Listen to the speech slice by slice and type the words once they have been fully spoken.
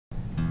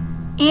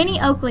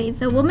Annie Oakley,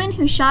 the woman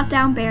who shot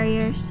down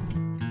barriers.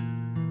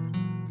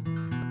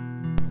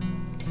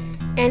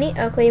 Annie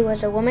Oakley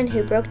was a woman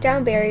who broke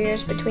down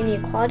barriers between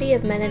the equality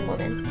of men and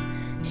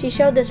women. She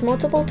showed this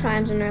multiple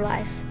times in her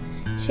life.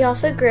 She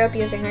also grew up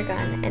using her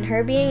gun, and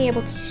her being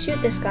able to shoot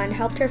this gun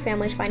helped her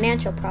family's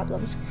financial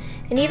problems,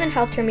 and even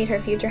helped her meet her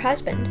future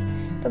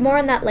husband. But more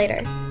on that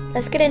later.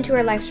 Let's get into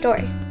her life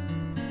story.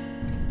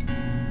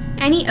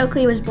 Annie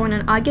Oakley was born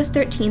on August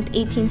 13,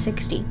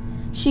 1860.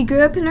 She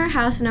grew up in her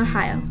house in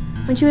Ohio.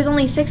 When she was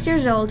only 6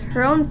 years old,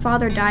 her own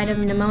father died of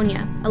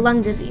pneumonia, a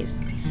lung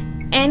disease.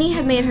 Annie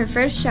had made her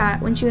first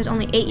shot when she was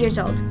only 8 years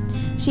old.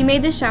 She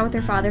made this shot with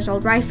her father's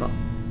old rifle.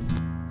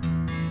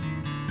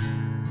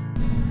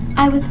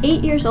 I was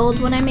 8 years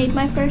old when I made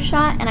my first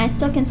shot, and I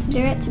still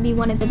consider it to be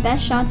one of the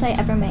best shots I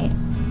ever made.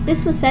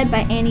 This was said by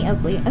Annie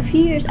Oakley. A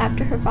few years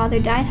after her father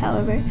died,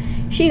 however,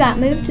 she got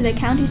moved to the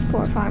county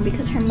sport farm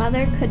because her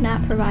mother could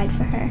not provide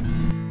for her.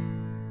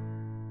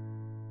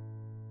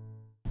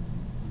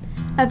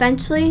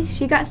 Eventually,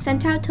 she got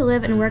sent out to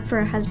live and work for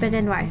her husband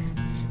and wife.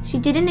 She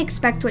didn't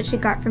expect what she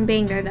got from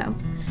being there, though.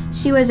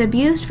 She was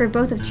abused for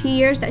both of 2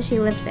 years that she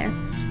lived there.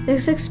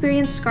 This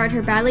experience scarred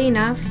her badly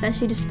enough that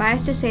she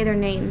despised to say their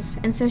names,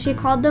 and so she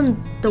called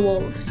them the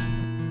Wolves.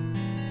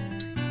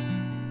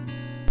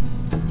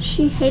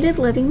 She hated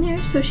living there,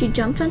 so she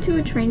jumped onto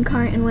a train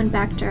car and went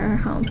back to her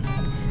home.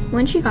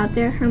 When she got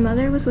there, her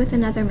mother was with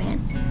another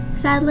man.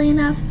 Sadly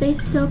enough, they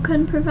still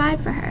couldn't provide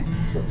for her,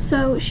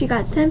 so she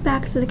got sent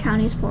back to the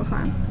county sport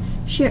farm.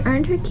 She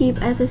earned her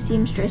keep as a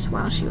seamstress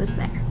while she was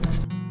there.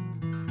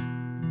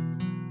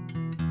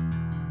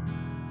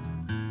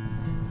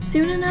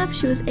 Soon enough,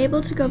 she was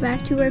able to go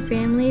back to her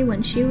family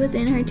when she was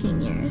in her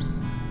teen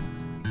years.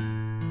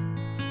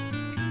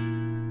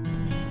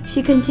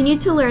 She continued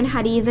to learn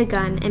how to use a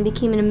gun and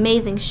became an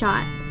amazing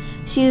shot.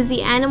 She used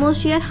the animals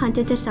she had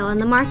hunted to sell in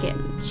the market.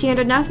 She earned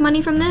enough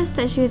money from this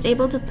that she was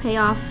able to pay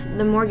off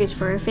the mortgage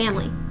for her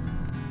family.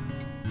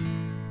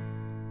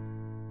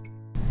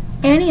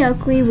 Annie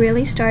Oakley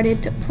really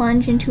started to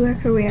plunge into her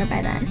career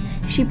by then.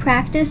 She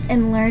practiced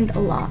and learned a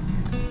lot.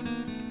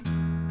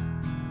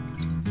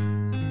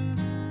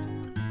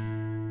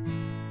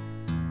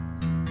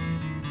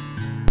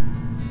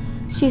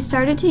 She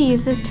started to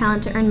use this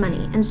talent to earn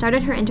money and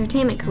started her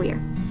entertainment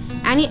career.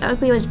 Annie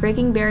Oakley was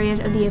breaking barriers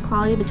of the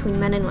equality between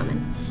men and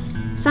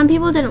women. Some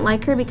people didn't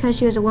like her because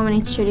she was a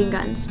woman shooting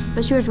guns,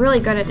 but she was really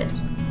good at it.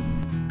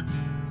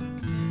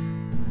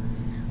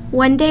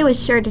 One day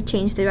was sure to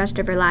change the rest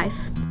of her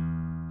life.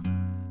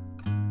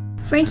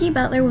 Frankie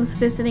Butler was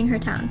visiting her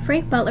town.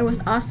 Frank Butler was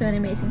also an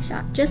amazing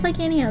shot, just like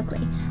Annie Oakley.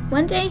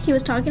 One day, he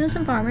was talking to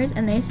some farmers,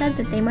 and they said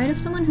that they might have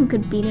someone who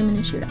could beat him in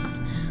a shoot-off.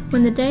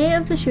 When the day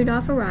of the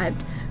shoot-off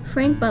arrived,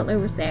 Frank Butler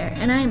was there,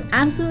 and I am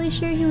absolutely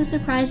sure he was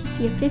surprised to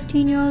see a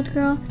 15-year-old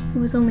girl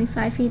who was only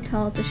 5 feet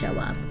tall to show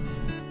up.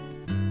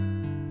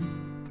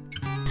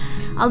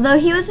 Although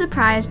he was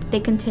surprised,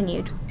 they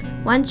continued.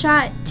 1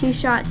 shot, 2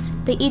 shots,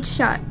 they each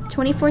shot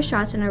 24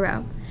 shots in a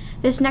row.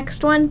 This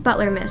next one,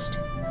 Butler missed.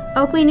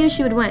 Oakley knew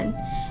she would win.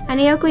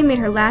 Annie Oakley made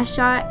her last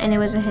shot, and it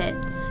was a hit.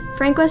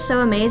 Frank was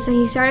so amazed that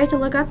he started to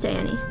look up to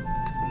Annie.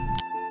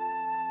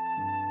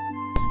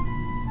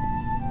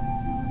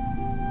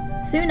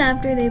 Soon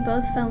after, they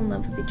both fell in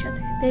love with each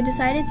other. They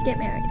decided to get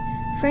married.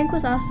 Frank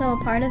was also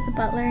a part of the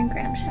Butler and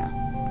Graham show.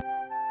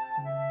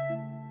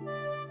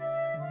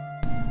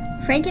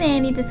 Frank and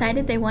Annie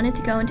decided they wanted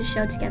to go into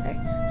show together,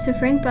 so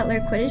Frank Butler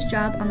quit his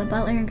job on the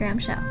Butler and Graham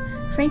show.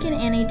 Frank and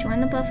Annie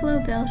joined the Buffalo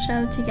Bill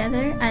show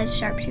together as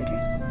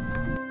sharpshooters.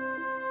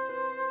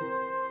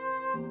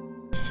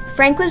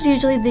 Frank was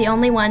usually the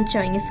only one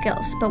showing his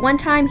skills, but one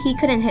time he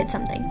couldn't hit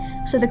something,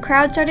 so the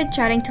crowd started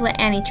shouting to let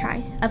Annie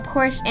try. Of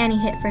course, Annie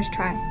hit first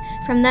try.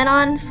 From then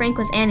on, Frank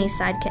was Annie's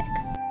sidekick.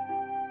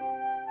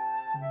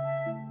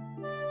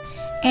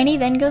 Annie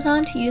then goes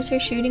on to use her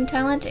shooting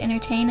talent to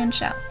entertain and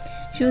show.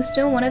 She was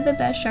still one of the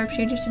best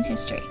sharpshooters in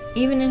history,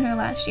 even in her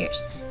last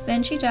years.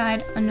 Then she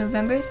died on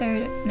November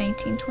 3rd,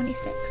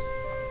 1926.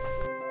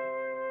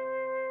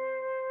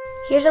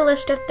 Here's a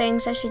list of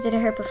things that she did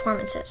at her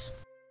performances.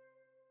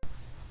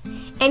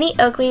 Annie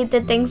Oakley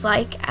did things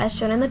like, as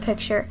shown in the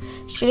picture,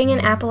 shooting an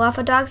apple off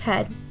a dog's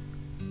head.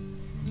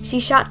 She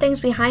shot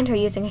things behind her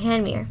using a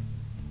hand mirror.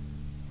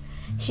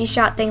 She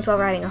shot things while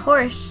riding a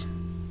horse.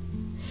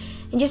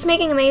 And just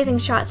making amazing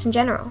shots in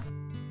general.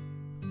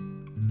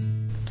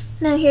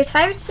 Now here's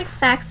 5 or 6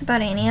 facts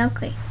about Annie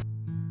Oakley.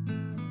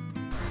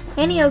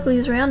 Annie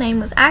Oakley's real name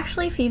was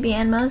actually Phoebe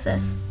Ann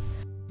Moses.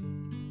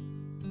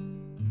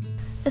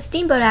 A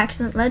steamboat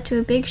accident led to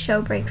a big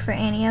show break for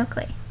Annie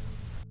Oakley.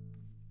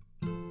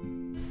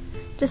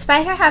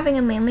 Despite her having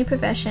a manly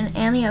profession,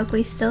 Annie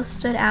Oakley still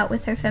stood out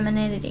with her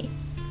femininity.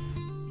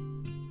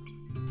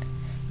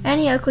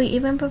 Annie Oakley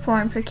even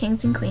performed for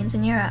kings and queens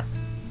in Europe.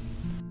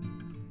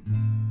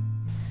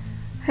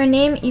 Her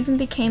name even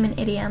became an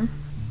idiom.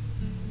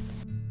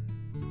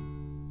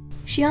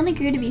 She only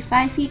grew to be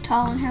 5 feet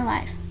tall in her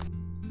life.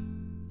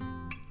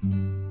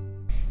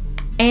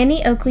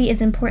 Annie Oakley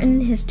is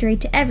important in history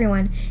to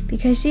everyone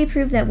because she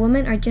proved that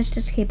women are just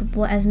as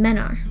capable as men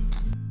are.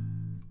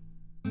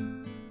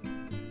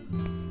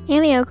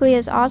 Annie Oakley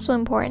is also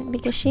important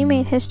because she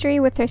made history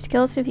with her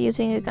skills of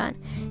using a gun.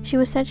 She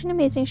was such an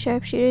amazing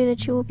sharpshooter that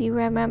she will be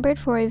remembered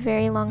for a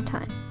very long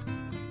time.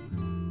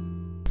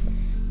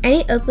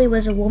 Annie Oakley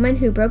was a woman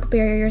who broke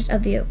barriers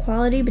of the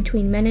equality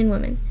between men and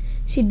women.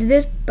 She did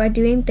this by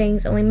doing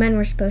things only men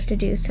were supposed to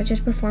do, such as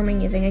performing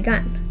using a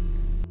gun.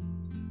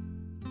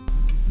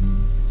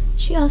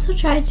 She also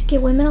tried to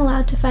get women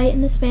allowed to fight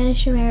in the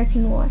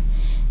Spanish-American War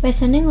by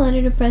sending a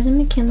letter to President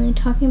McKinley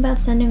talking about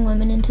sending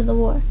women into the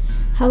war.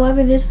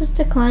 However, this was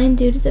declined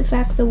due to the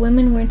fact that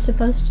women weren't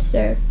supposed to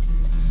serve.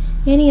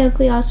 Annie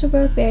Oakley also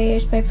broke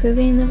barriers by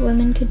proving that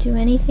women could do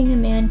anything a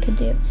man could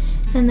do,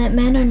 and that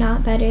men are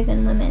not better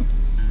than women,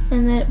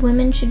 and that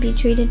women should be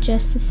treated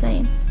just the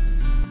same.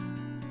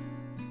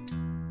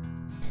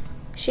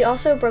 She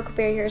also broke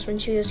barriers when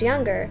she was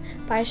younger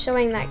by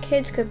showing that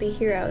kids could be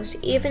heroes,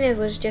 even if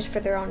it was just for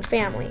their own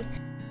family.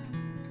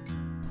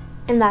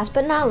 And last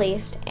but not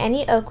least,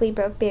 Annie Oakley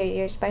broke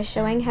barriers by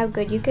showing how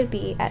good you could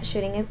be at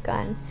shooting a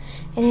gun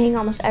and hitting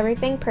almost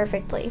everything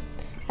perfectly,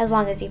 as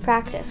long as you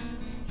practice.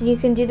 And you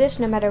can do this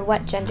no matter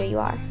what gender you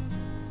are.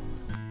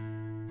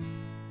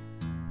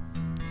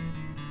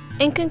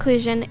 In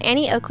conclusion,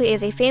 Annie Oakley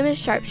is a famous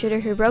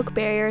sharpshooter who broke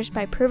barriers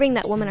by proving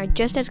that women are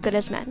just as good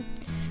as men.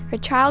 Her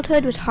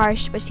childhood was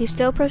harsh, but she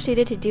still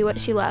proceeded to do what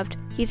she loved,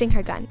 using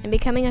her gun and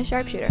becoming a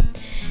sharpshooter,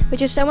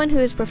 which is someone who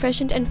is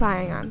proficient in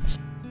firearms.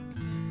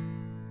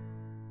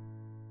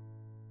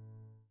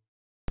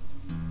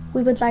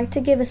 We would like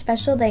to give a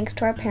special thanks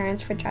to our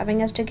parents for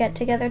driving us to get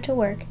together to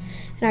work,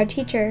 and our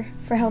teacher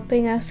for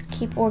helping us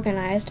keep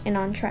organized and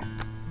on track.